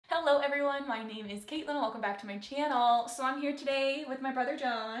my name is Caitlin and welcome back to my channel. So I'm here today with my brother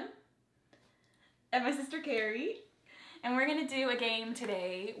John and my sister Carrie, and we're gonna do a game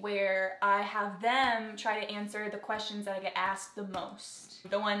today where I have them try to answer the questions that I get asked the most.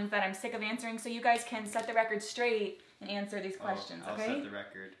 The ones that I'm sick of answering, so you guys can set the record straight and answer these questions, I'll okay? set the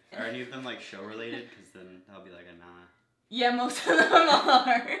record. Are any of them like show related? Because then I'll be like a nah. Yeah, most of them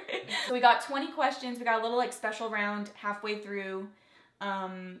are. So we got 20 questions. We got a little like special round halfway through.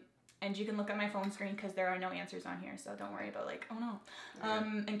 And you can look at my phone screen because there are no answers on here, so don't worry about like, oh no.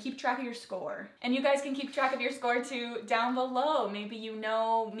 Okay. And keep track of your score. And you guys can keep track of your score too down below. Maybe you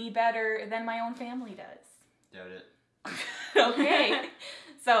know me better than my own family does. Doubt it. Okay.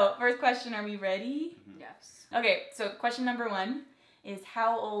 So first question, are we ready? Mm-hmm. Yes. Okay, so question number 1 is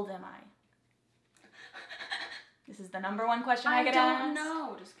how old am I? This is the number 1 question I get asked. I don't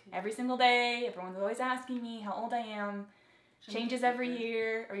know. Just kidding. Every single day, everyone's always asking me how old I am. Changes every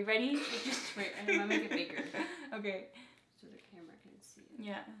year. Are we ready? Just wait, I'm gonna make it bigger. Okay. So the camera can see it.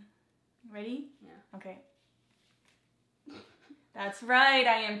 Yeah. Ready? Yeah. Okay. That's right,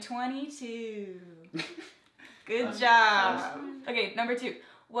 I am 22. Good job. Okay, number 2.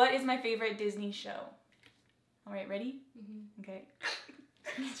 What is my favorite Disney show? Alright, ready? Mm-hmm. Okay.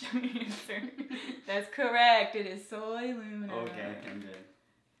 Show me your answer. That's correct. It is Soy Luna. Okay, I'm good.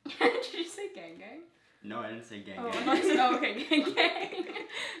 Did you say gang gang? No, I didn't say gang Oh, gang. oh, okay, gang gang.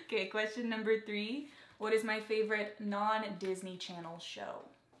 Okay, question number 3. What is my favorite non-Disney Channel show?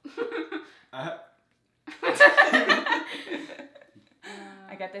 I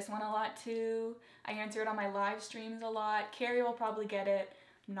get this one a lot too. I answer it on my live streams a lot. Carrie will probably get it.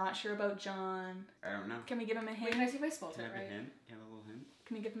 I'm not sure about John. I don't know. Can we give him a hint? Wait, can I see if I spelled Can I it have a right? hint? Can I have a little hint?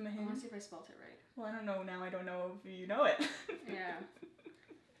 Can we give him a I want to hint? see if I spelled it right. Well, I don't know now. I don't know if you know it. Yeah.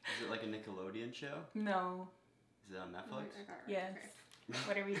 Is it like a Nickelodeon show? No. Is it on Oh, Netflix? I got it right. Yes. Okay.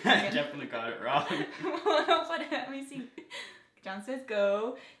 What are we I thinking? definitely got it wrong. Let me see. John says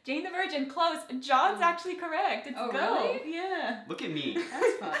go. Jane the Virgin, close. John's actually correct. It's Oh, go. really? Yeah. Look at me.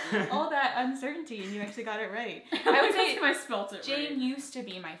 That's fun. All that uncertainty and you actually got it right. I would say if I spelled it Jane right. used to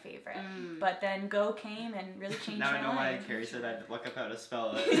be my favorite, but then Go came and really changed Now my I know why life. Carrie said I'd look up how to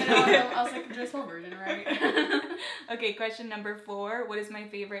spell I it. know, I was like, did I spell virgin right? Okay, question number 4. What is my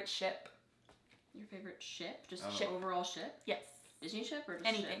favorite ship? Your favorite ship? Just Oh. ship, overall ship? Yes. Disney ship or just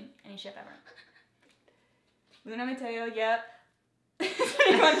Anything. ship? Any ship ever. Luna Mateo, yep. You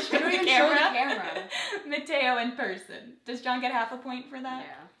want to show You don't the even show the camera? camera. Mateo in person. Does John get half a point for that?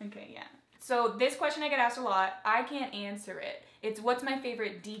 Yeah. Okay, yeah. So this question I get asked a lot. I can't answer it. It's what's my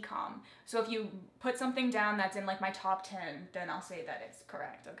favorite decom. So if you put something down that's in like my top 10, then I'll say that it's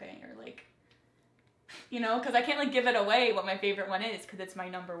correct, okay? Or like, you know, because I can't like give it away what my favorite one is because it's my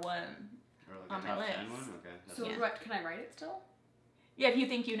number 1. Or like On a my top 10 list. one? Okay. That's So Yeah. what, can I write it still? Yeah, if you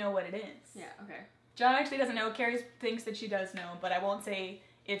think you know what it is. Yeah, okay. John actually doesn't know. Carrie thinks that she does know, but I won't say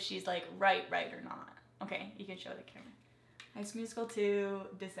if she's like right or not. Okay, you can show the camera. High School Musical 2,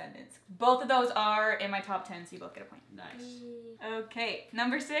 Descendants. Both of those are in my top 10, so you both get a point. Nice. Okay,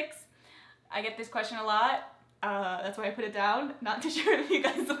 number 6. I get this question a lot. That's why I put it down. Not too sure if you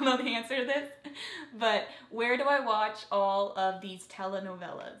guys will know the answer to this. But where do I watch all of these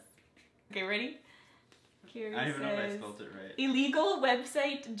telenovelas? Okay, ready? Carrie I don't even know if I says, spelled it right. illegal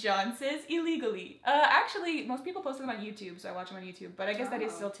website, John says illegally. Actually, most people post them on YouTube, so I watch them on YouTube. But I guess that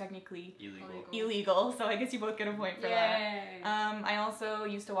is Oh. still technically Illegal. illegal, so I guess you both get a point for that. Yay. I also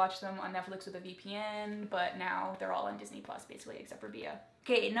used to watch them on Netflix with a VPN, but now they're all on Disney Plus, basically, except for Via.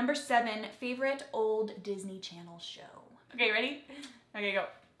 Okay, number 7, favorite old Disney Channel show. Okay, ready? Okay, go.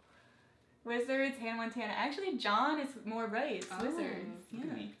 Wizards, Hannah Montana. Actually, John is more right. It's Oh, Wizards. look at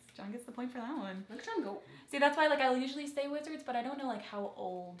Yeah, me. John gets the point for that one. Look at John go. See, that's why like I'll usually say Wizards, but I don't know like how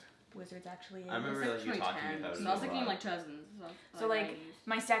old Wizards actually is. I remember like you talking 2010. about it. So I was a thinking lot. like 2000s. So, like, 90s.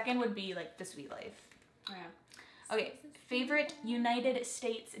 My second would be like The Sweet Life. Oh, yeah. Okay, favorite United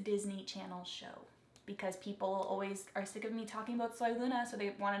States Disney Channel show. Because people always are sick of me talking about Soy Luna, so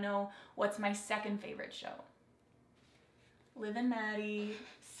they want to know what's my second favorite show. Liv and Maddie,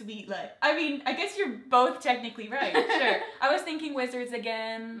 Sweet Life. I mean, I guess you're both technically right. Sure. I was thinking Wizards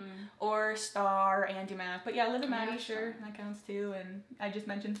again, or Star, Andy Mac. But yeah, Liv and Maddie, Yeah, sure, that counts too. And I just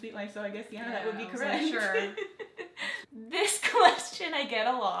mentioned Sweet Life, so I guess yeah, that would be I was correct. like, sure. This question I get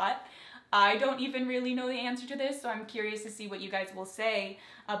a lot. I don't even really know the answer to this, so I'm curious to see what you guys will say.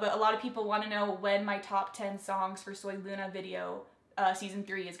 But a lot of people want to know when my top 10 songs for Soy Luna video season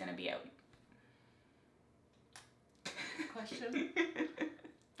 3 is going to be out. Question.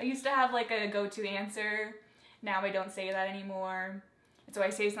 I used to have like a go-to answer. Now I don't say that anymore. And so I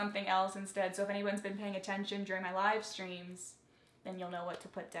say something else instead. So if anyone's been paying attention during my live streams, then you'll know what to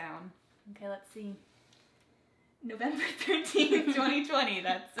put down. Okay, let's see. November 13th, 2020.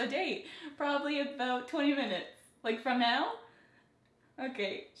 That's a date. Probably about 20 minutes. Like from now?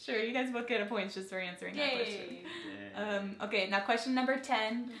 Okay, sure. You guys both get a point just for answering that question. Yay. Yeah. Okay, now question number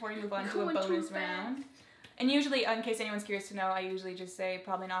 10 before we move on to a Going too bonus fast. round. And usually, in case anyone's curious to know, I usually just say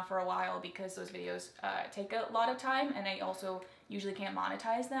probably not for a while because those videos take a lot of time and I also usually can't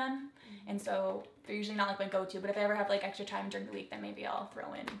monetize them. And so they're usually not like my go-to, but if I ever have like extra time during the week, then maybe I'll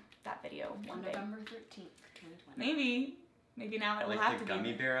throw in that video one On day. November 13th, 2020. Maybe now it will Like have the to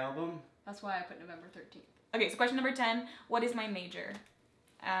Gummy be. Bear album? That's why I put November 13th. Okay, so question number 10, what is my major?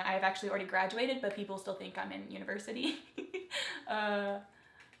 I have actually already graduated, but people still think I'm in university.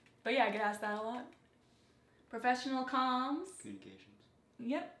 But yeah, I get asked that a lot. Professional comms. Communications.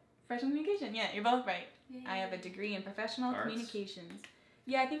 Yep, professional communication. Yeah, you're both right. Yay. I have a degree in professional Arts? communications.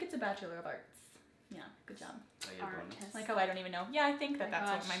 Yeah, I think it's a Bachelor of Arts. Yeah, good job. I get a bonus. Artist. Like how I don't even know. Yeah, I think that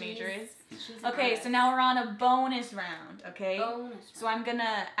that's what my major is. She's an Okay, artist. so now we're on a bonus round, okay? Bonus So I'm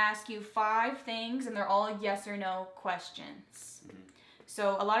gonna ask you 5 things and they're all yes or no questions. Mhm.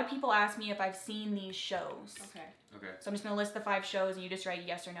 So a lot of people ask me if I've seen these shows. Okay. Okay. So I'm just gonna list the 5 shows and you just write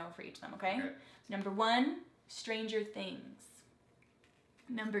yes or no for each of them, okay? Okay. So number 1, Stranger Things.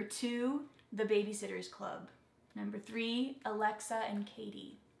 Number 2, The Babysitter's Club. Number 3, Alexa and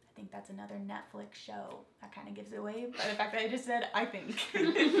Katie. I think that's another Netflix show. That kind of gives it away by the fact that I just said I think.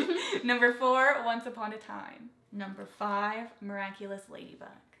 Number 4, Once Upon a Time. Number 5, Miraculous Ladybug.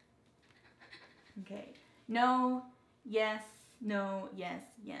 Okay. No, yes, no, yes,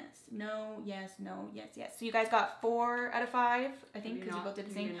 yes. No, yes, no, yes, yes. So you guys got 4 out of 5, I think, because you both did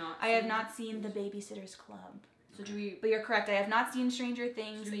the same. I have not seen The Babysitter's Club. So do we? But you're correct. I have not seen Stranger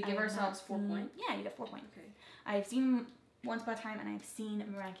Things. Should we I give have ourselves not 4 seen- points? Yeah, you get 4 points. Okay. I have seen Once Upon a Time and I have seen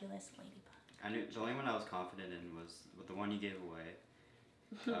Miraculous Ladybug. I knew the only one I was confident in was with the one you gave away.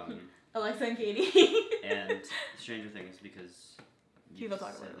 Alexa and Katie. And Stranger Things because you People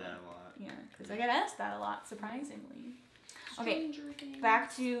talk said about it a that a lot. Yeah, because I get asked that a lot, surprisingly. Okay, Stranger Things.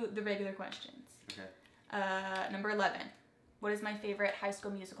 back to the regular questions. Okay. Number 11. What is my favorite High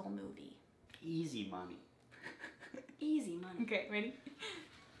School Musical movie? Easy money. Easy money. Okay, ready?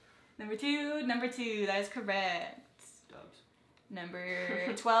 Number two, that is correct. Dubs.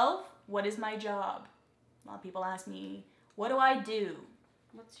 Number 12, what is my job? A lot of people ask me, what do I do?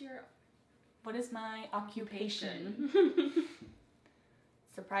 What's your What is my occupation? occupation?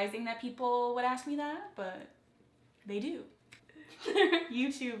 Surprising that people would ask me that, but they do.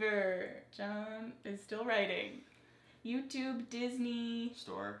 YouTuber. John is still writing. YouTube, Disney,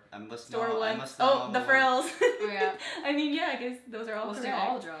 Store. I'm listing Store all, I'm One. listing all Oh, the one. frills. Oh, yeah. I mean, yeah, I guess those are all Let's do correct.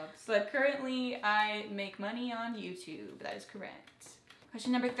 all jobs. But currently, I make money on YouTube. That is correct.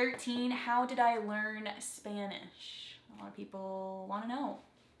 Question number 13. How did I learn Spanish? A lot of people want to know.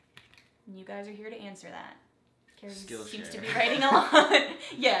 And you guys are here to answer that. Carrie seems Skillshare. to be writing a lot.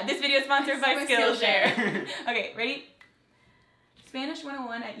 Yeah, this video is sponsored by By Skillshare. Okay, ready? Spanish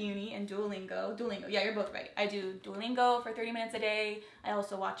 101 at uni and Duolingo. Yeah, you're both right. I do Duolingo for 30 minutes a day. I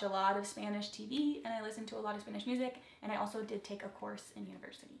also watch a lot of Spanish TV and I listen to a lot of Spanish music. And I also did take a course in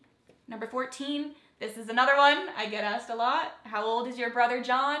university. Number 14, this is another one I get asked a lot. How old is your brother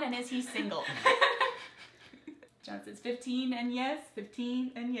John and is he single? John says 15 and yes,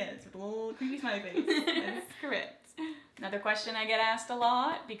 15 and yes, with a little creepy smiley face. That's correct. Another question I get asked a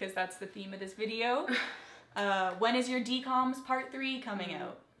lot because that's the theme of this video. When is your DCOMS Part 3 coming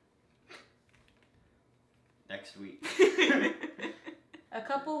out? Next week. A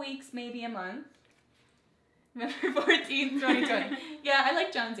couple weeks, maybe a month. November 14th, 2020. Yeah, I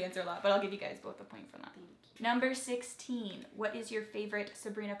like John's answer a lot, but I'll give you guys both a point for that. Thank you. Number 16. What is your favorite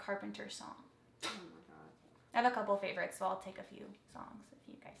Sabrina Carpenter song? Oh my god. I have a couple favorites, so I'll take a few songs if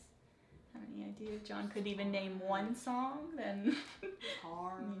you guys have any idea. If John could even name one song, then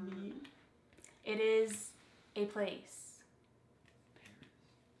Hard. maybe. It is a place.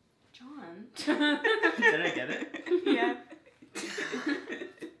 John. Did I get it? Yeah.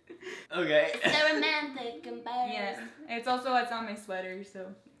 Okay. So romantic and bad. Yeah. It's on my sweater, so.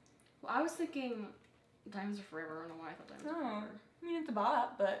 Well, I was thinking Diamonds Are Forever. I don't know why I thought Diamonds Are Oh. Forever. I mean, it's a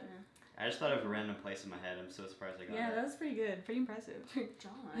bop, but I just thought of a random place in my head. I'm so surprised I got yeah, it. that was pretty good. Pretty impressive.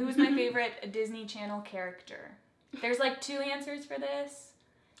 John. Who's my favorite Disney Channel character? There's like 2 answers for this,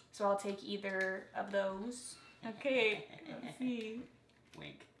 so I'll take either of those. Okay, let's see.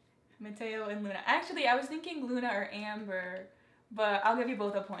 Wink. Mateo and Luna. Actually, I was thinking Luna or Amber, but I'll give you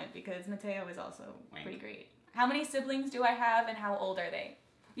both a point because Mateo is also Wink. pretty great. How many siblings do I have and how old are they?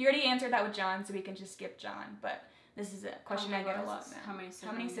 You already answered that with John, so we can just skip John, but this is a question I get a lot now. How many siblings?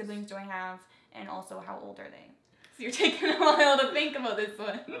 How many siblings do I have and also how old are they? You're taking a while to think about this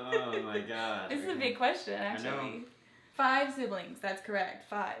one. Oh my god. This is a Okay. big question, actually. know. 5 siblings. That's correct.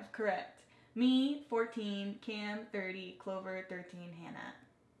 5. Correct. Me, 14. Cam, 30. Clover, 13. Hannah,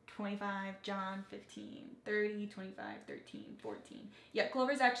 25. John, 15. 30. 25. 13. 14. Yeah,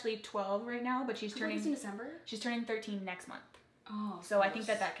 Clover's actually 12 right now, but she's It's turning in December? 13 next month. Oh. So I think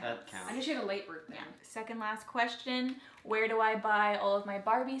that That counts. counts. I knew she had a late birthday. Yeah. Second last question. Where do I buy all of my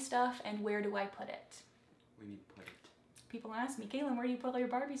Barbie stuff and where do I put it? We need to put it People ask me, Caitlin, where do you put all your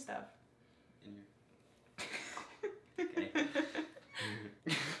Barbie stuff? in your. Okay.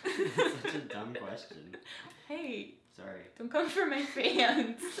 Such a dumb question. Hey, Sorry. don't come for my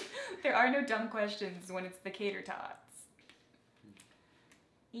fans. There are no dumb questions when it's the Cater Tots.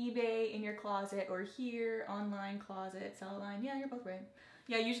 eBay, in your closet, or here, online closet, sell line. Yeah, you're both right.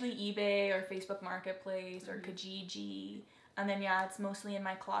 Yeah, usually eBay or Facebook Marketplace or Kijiji. And then, yeah, it's mostly in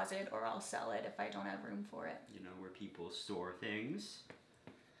my closet or I'll sell it if I don't have room for it. You know where people store things.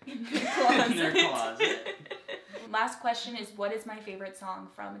 In their closet. In their closet. Last question is, what is my favorite song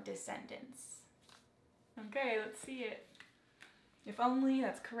from Descendants? Okay, let's see it. If only,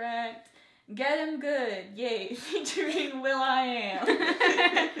 that's correct. Get 'em Good, yay, featuring Will I Am.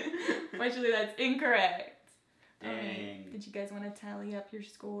 Unfortunately, that's incorrect. Dang. Alright, did you guys want to tally up your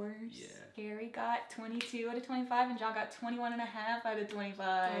scores? Yeah. Gary got 22 out of 25 and John got 21 and a half out of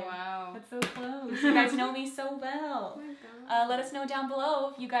 25. Oh, wow. That's so close. You guys know me so well. Oh my god. Let us know down below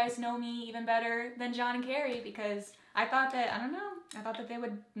if you guys know me even better than John and Carrie, because I thought that they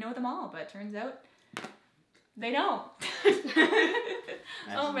would know them all, but turns out they don't.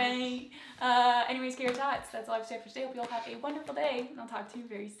 Alright. Anyways, Carrie Tots, that's all I have to say for today. Hope you all have a wonderful day, and I'll talk to you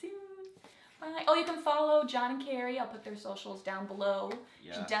very soon. Bye. Oh, you can follow John and Carrie. I'll put their socials down below. You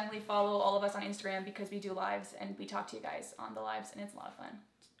Yeah. should definitely follow all of us on Instagram because we do lives and we talk to you guys on the lives, and it's a lot of fun.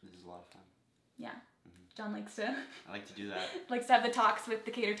 This is a lot of fun. Yeah. John likes to I like to do that. have the talks with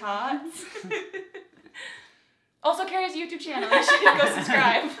the Cater Tots. Also, Carrie's YouTube channel. You should go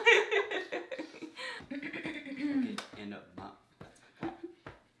subscribe.